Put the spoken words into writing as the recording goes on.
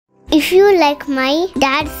If you like my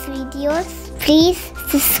dad's videos, please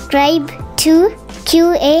subscribe to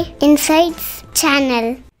QA Insights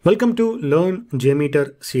channel. Welcome to Learn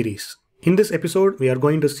JMeter series. In this episode, we are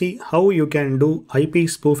going to see how you can do IP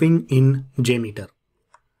spoofing in JMeter.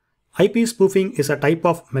 IP spoofing is a type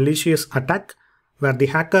of malicious attack where the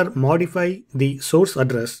hacker modify the source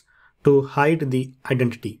address to hide the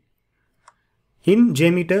identity. In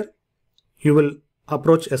JMeter, you will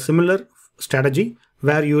approach a similar strategy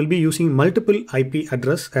where you will be using multiple IP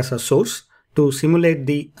address as a source to simulate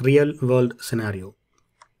the real world scenario.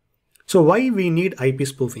 So why we need IP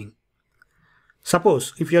spoofing?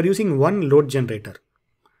 Suppose if you are using one load generator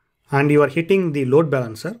and you are hitting the load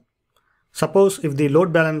balancer, suppose if the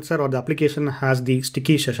load balancer or the application has the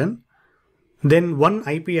sticky session, then one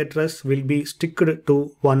IP address will be sticked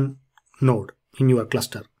to one node in your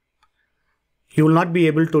cluster. You will not be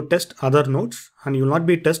able to test other nodes and you will not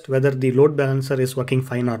be test whether the load balancer is working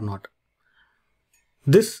fine or not.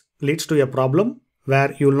 This leads to a problem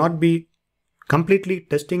where you will not be completely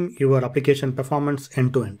testing your application performance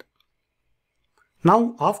end to end.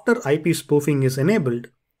 Now, after IP spoofing is enabled,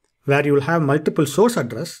 where you will have multiple source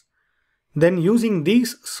address, then using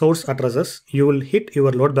these source addresses, you will hit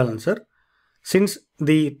your load balancer. Since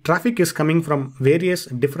the traffic is coming from various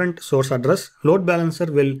different source address, load balancer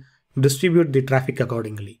will distribute the traffic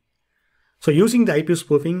accordingly. So using the IP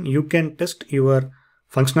spoofing, you can test your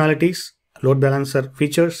functionalities, load balancer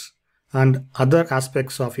features, and other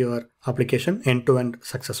aspects of your application end to end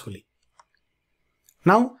successfully.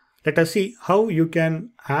 Now, let us see how you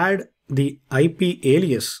can add the IP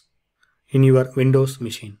alias in your Windows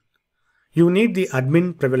machine. You need the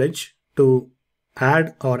admin privilege to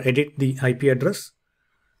add or edit the IP address.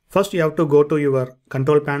 First, you have to go to your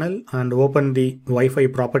control panel and open the Wi-Fi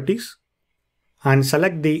properties and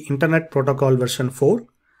select the Internet Protocol version 4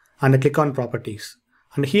 and click on properties.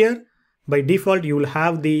 And here, by default, you will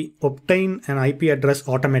have the obtain an IP address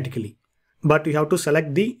automatically. But you have to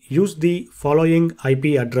select the use the following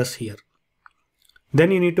IP address here.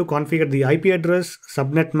 Then you need to configure the IP address,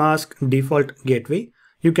 subnet mask, default gateway.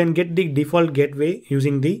 You can get the default gateway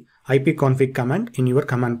using the ipconfig command in your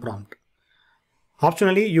command prompt.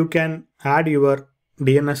 Optionally, you can add your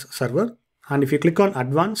DNS server, and if you click on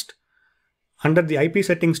advanced, under the IP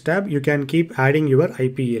settings tab, you can keep adding your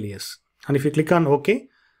IP alias. And if you click on OK,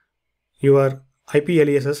 your IP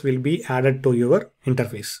aliases will be added to your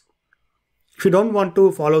interface. If you don't want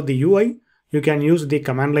to follow the UI, you can use the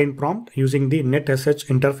command line prompt using the netsh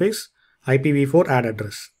interface IPv4 add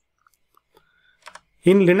address.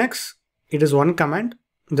 In Linux, it is one command.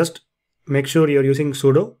 Just make sure you're using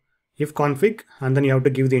sudo ifconfig, and then you have to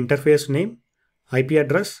give the interface name, IP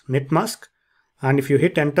address, net mask, and if you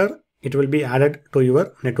hit enter, it will be added to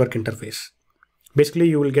your network interface. Basically,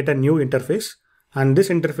 you will get a new interface, and this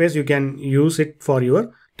interface you can use it for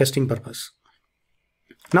your testing purpose.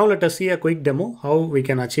 Now let us see a quick demo how we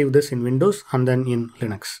can achieve this in Windows and then in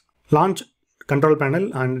Linux. Launch control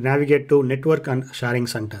panel and navigate to Network and Sharing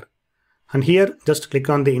Center. And here just click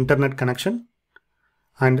on the internet connection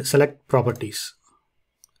and select properties.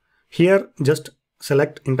 Here just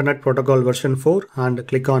select Internet Protocol version 4 and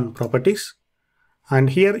click on properties.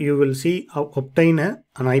 And here you will see obtain an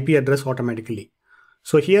IP address automatically.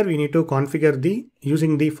 So here we need to configure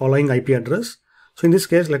using the following IP address. So in this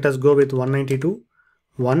case, let us go with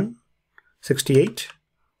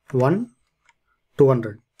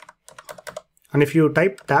 192.168.1.200. And if you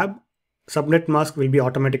type tab, subnet mask will be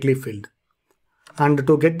automatically filled. And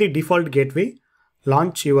to get the default gateway,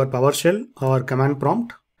 launch your PowerShell or command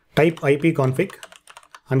prompt, type ipconfig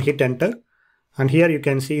and hit enter. And here you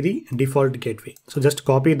can see the default gateway. So just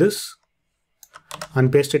copy this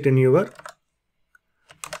and paste it in your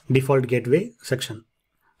default gateway section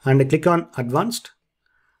and click on advanced.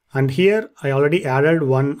 And here I already added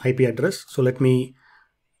one IP address. So let me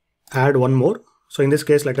add one more. So in this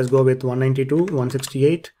case, let us go with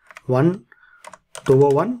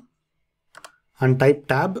 192.168.1.201 and type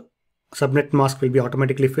tab. Subnet mask will be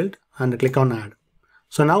automatically filled and click on add.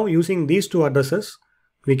 So now using these two addresses,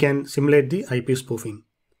 we can simulate the IP spoofing.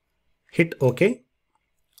 Hit OK,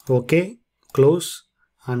 OK, close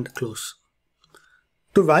and close.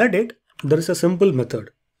 To validate, there is a simple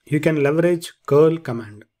method. You can leverage curl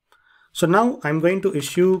command. So now I'm going to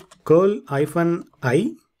issue curl-i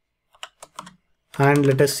and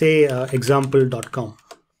let us say example.com.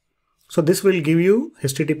 So this will give you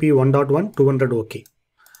HTTP 1.1 200 OK.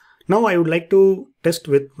 Now I would like to test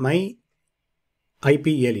with my IP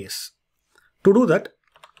alias. To do that,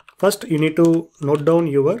 first you need to note down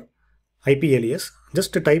your IP alias.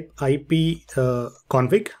 Just type IP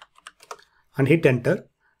config and hit enter.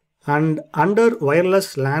 And under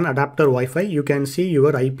wireless LAN adapter Wi-Fi, you can see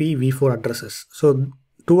your IPv4 addresses. So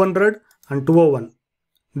 200 and 201,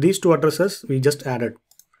 these two addresses we just added.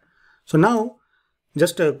 So now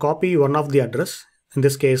just copy one of the address. In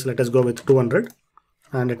this case, let us go with 200,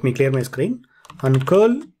 and let me clear my screen, and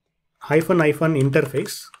curl ----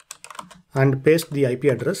 interface and paste the IP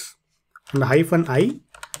address and -i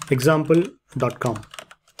example.com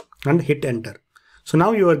and hit enter. So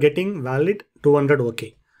now you are getting valid 200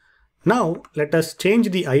 OK. Now let us change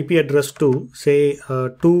the IP address to say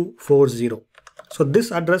 240. So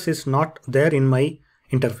this address is not there in my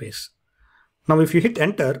interface. Now if you hit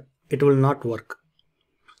enter, it will not work.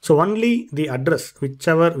 So only the address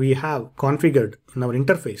whichever we have configured in our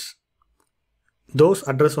interface, those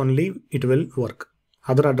address only it will work.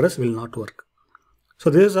 Other address will not work. So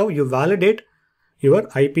this is how you validate your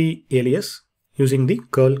IP alias using the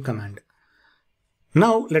curl command.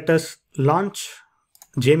 Now let us launch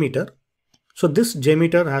JMeter. So this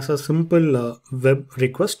JMeter has a simple web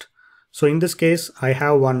request. So in this case, I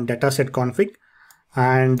have one dataset config,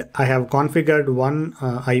 and I have configured one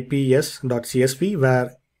ips.csv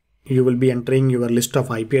where you will be entering your list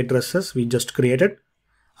of IP addresses we just created.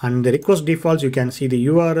 And the request defaults, you can see the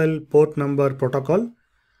URL, port number, protocol.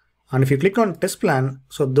 And if you click on test plan,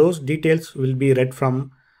 so those details will be read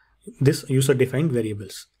from this user defined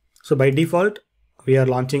variables. So by default, we are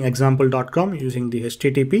launching example.com using the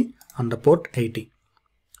HTTP and the port 80.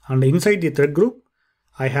 And inside the thread group,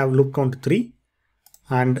 I have loop count 3,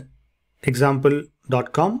 and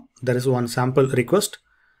example.com, there is one sample request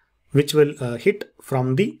which will hit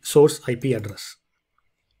from the source IP address.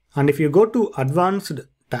 And if you go to advanced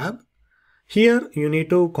tab, here you need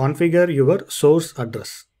to configure your source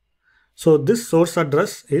address. So this source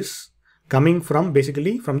address is coming from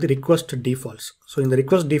basically from the request defaults. So in the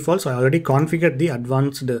request defaults, I already configured the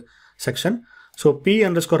advanced section. So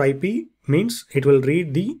p_ip means it will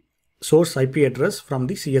read the source IP address from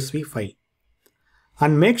the CSV file.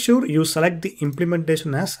 And make sure you select the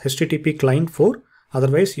implementation as HTTP client 4,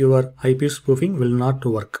 otherwise your IP spoofing will not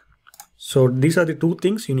work. So these are the two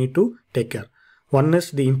things you need to take care. One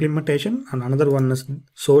is the implementation and another one is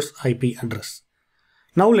source IP address.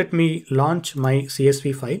 Now let me launch my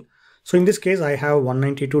CSV file. So in this case, I have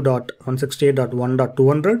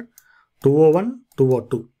 192.168.1.200, 201,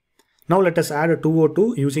 202. Now let us add a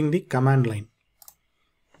 202 using the command line.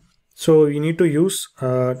 So you need to use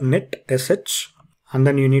net sh, and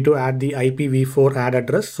then you need to add the IPv4 add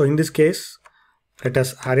address. So in this case, let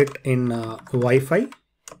us add it in Wi-Fi,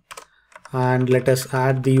 and let us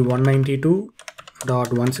add the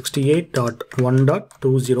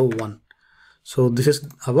 192.168.1.201. So this is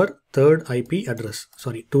our third IP address,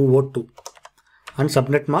 sorry, 202. And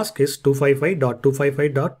subnet mask is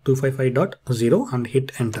 255.255.255.0 and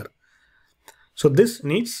hit enter. So this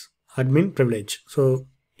needs admin privilege. So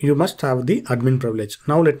you must have the admin privilege.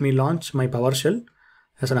 Now let me launch my PowerShell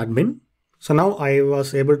as an admin. So now I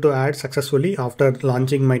was able to add successfully after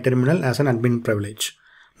launching my terminal as an admin privilege.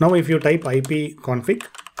 Now if you type ipconfig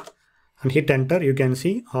and hit enter, you can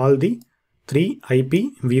see all the 3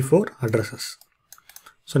 IPv4 addresses.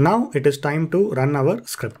 So now it is time to run our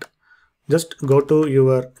script. Just go to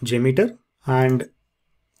your JMeter and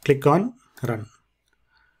click on run.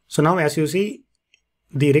 So now as you see,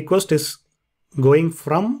 the request is going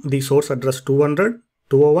from the source address 200,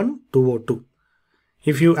 201, 202.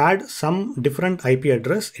 If you add some different IP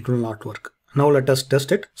address, it will not work. Now let us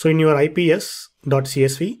test it. So in your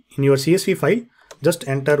ips.csv, in your CSV file, just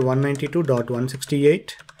enter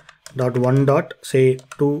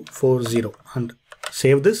 192.168.1.240 and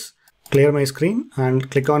save this, clear my screen and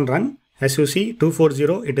click on run. As you see,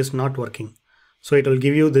 240, it is not working. So it will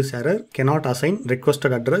give you this error, cannot assign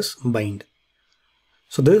requested address bind.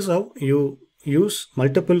 So this is how you use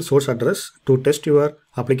multiple source address to test your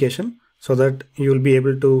application so that you will be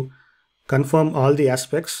able to confirm all the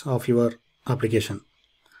aspects of your application.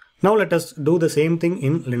 Now let us do the same thing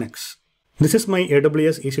in Linux. This is my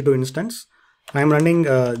AWS EC2 instance. I am running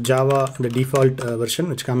Java, the default version,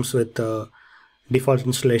 which comes with default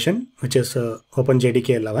installation, which is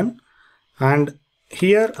OpenJDK 11. And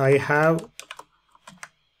here I have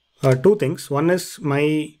two things. One is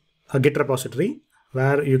my Git repository,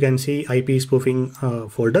 where you can see IP spoofing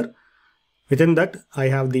folder. Within that, I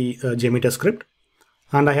have the JMeter script,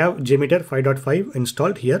 and I have JMeter 5.5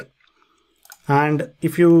 installed here. And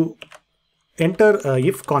if you enter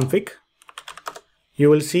if config, you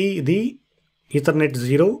will see the Ethernet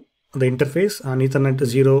 0, the interface, and Ethernet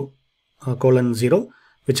 0:0,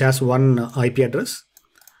 which has one IP address,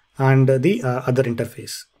 and the other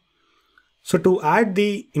interface. So to add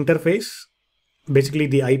the interface, basically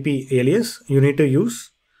the IP alias, you need to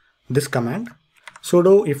use this command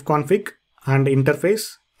sudo ifconfig and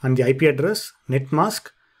interface and the IP address, net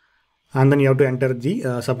mask, and then you have to enter the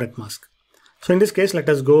subnet mask. So in this case, let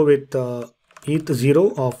us go with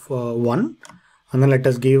eth0 of 1, and then let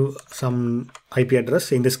us give some IP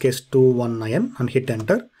address, in this case 219, and hit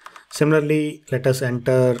enter. Similarly, let us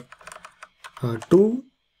enter 2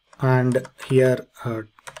 and here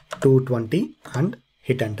 220 and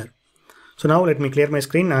hit enter. So now let me clear my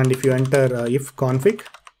screen, and if you enter ifconfig,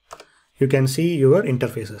 you can see your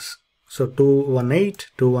interfaces. So 218,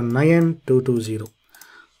 219, 220.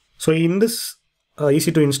 So in this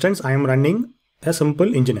EC2 instance, I am running a simple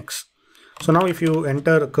Nginx. So now if you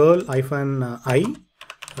enter curl-i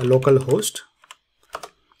localhost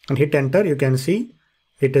and hit enter, you can see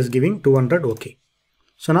it is giving 200 OK.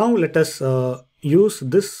 So now let us use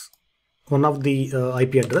this one of the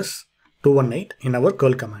IP address 218 in our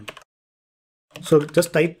curl command. So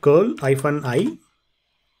just type curl-i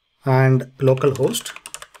and localhost,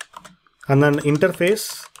 and then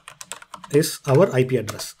interface is our IP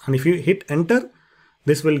address, and if you hit enter,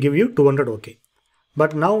 this will give you 200 OK.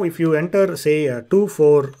 But now if you enter say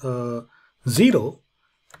 240,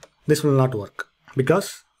 this will not work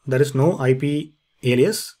because there is no IP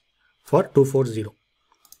alias for 240.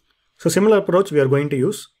 So similar approach we are going to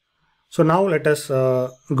use. So now let us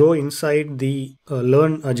go inside the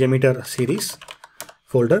learn JMeter series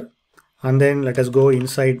folder, and then let us go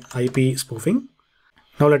inside IP spoofing.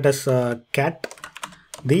 Now let us cat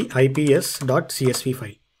the ips.csv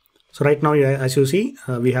file. So right now, as you see,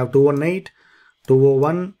 we have 218,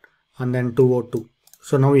 201, and then 202.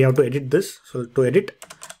 So now we have to edit this. So to edit,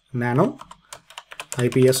 nano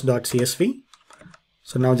ips.csv.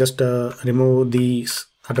 So now just remove these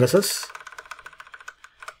addresses,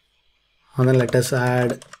 and then let us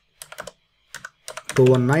add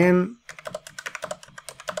 219,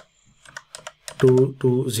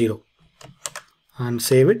 220 and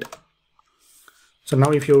save it. So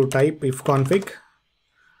now if you type ifconfig,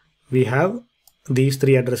 we have these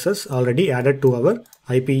three addresses already added to our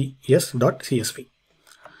ips.csv.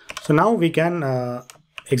 So now we can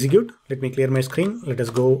execute. Let me clear my screen. Let us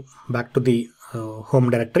go back to the home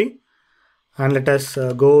directory, and let us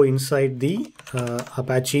go inside the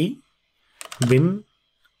Apache bin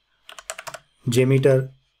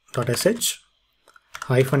jmeter.sh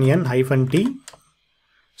 -n-t.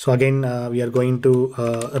 So again, we are going to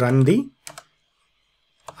run the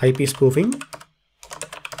IP spoofing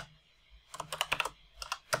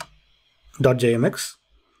 .jmx,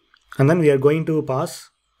 and then we are going to pass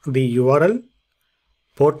the URL,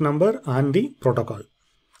 port number, and the protocol,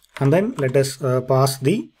 and then let us pass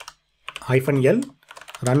the -l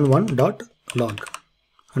run1.log,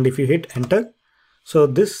 and if you hit enter, so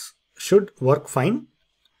this should work fine.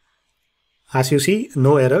 As you see,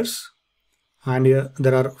 no errors, and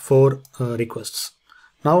there are 4 requests.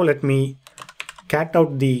 Now let me cat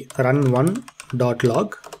out the run1.log,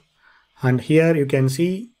 and here you can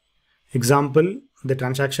see example, the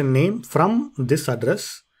transaction name from this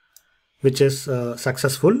address, which is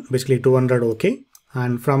successful, basically 200 OK,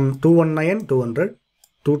 and from 219 200,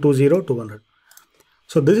 220 200.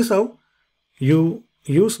 So this is how you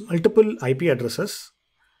use multiple IP addresses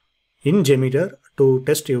in JMeter to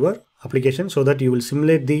test your application, so that you will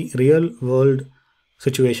simulate the real world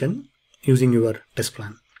situation using your test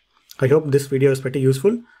plan. I hope this video is pretty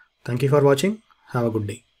useful. Thank you for watching. Have a good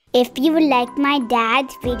day. If you like my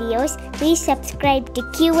dad's videos, please subscribe to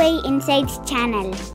QA Insights channel.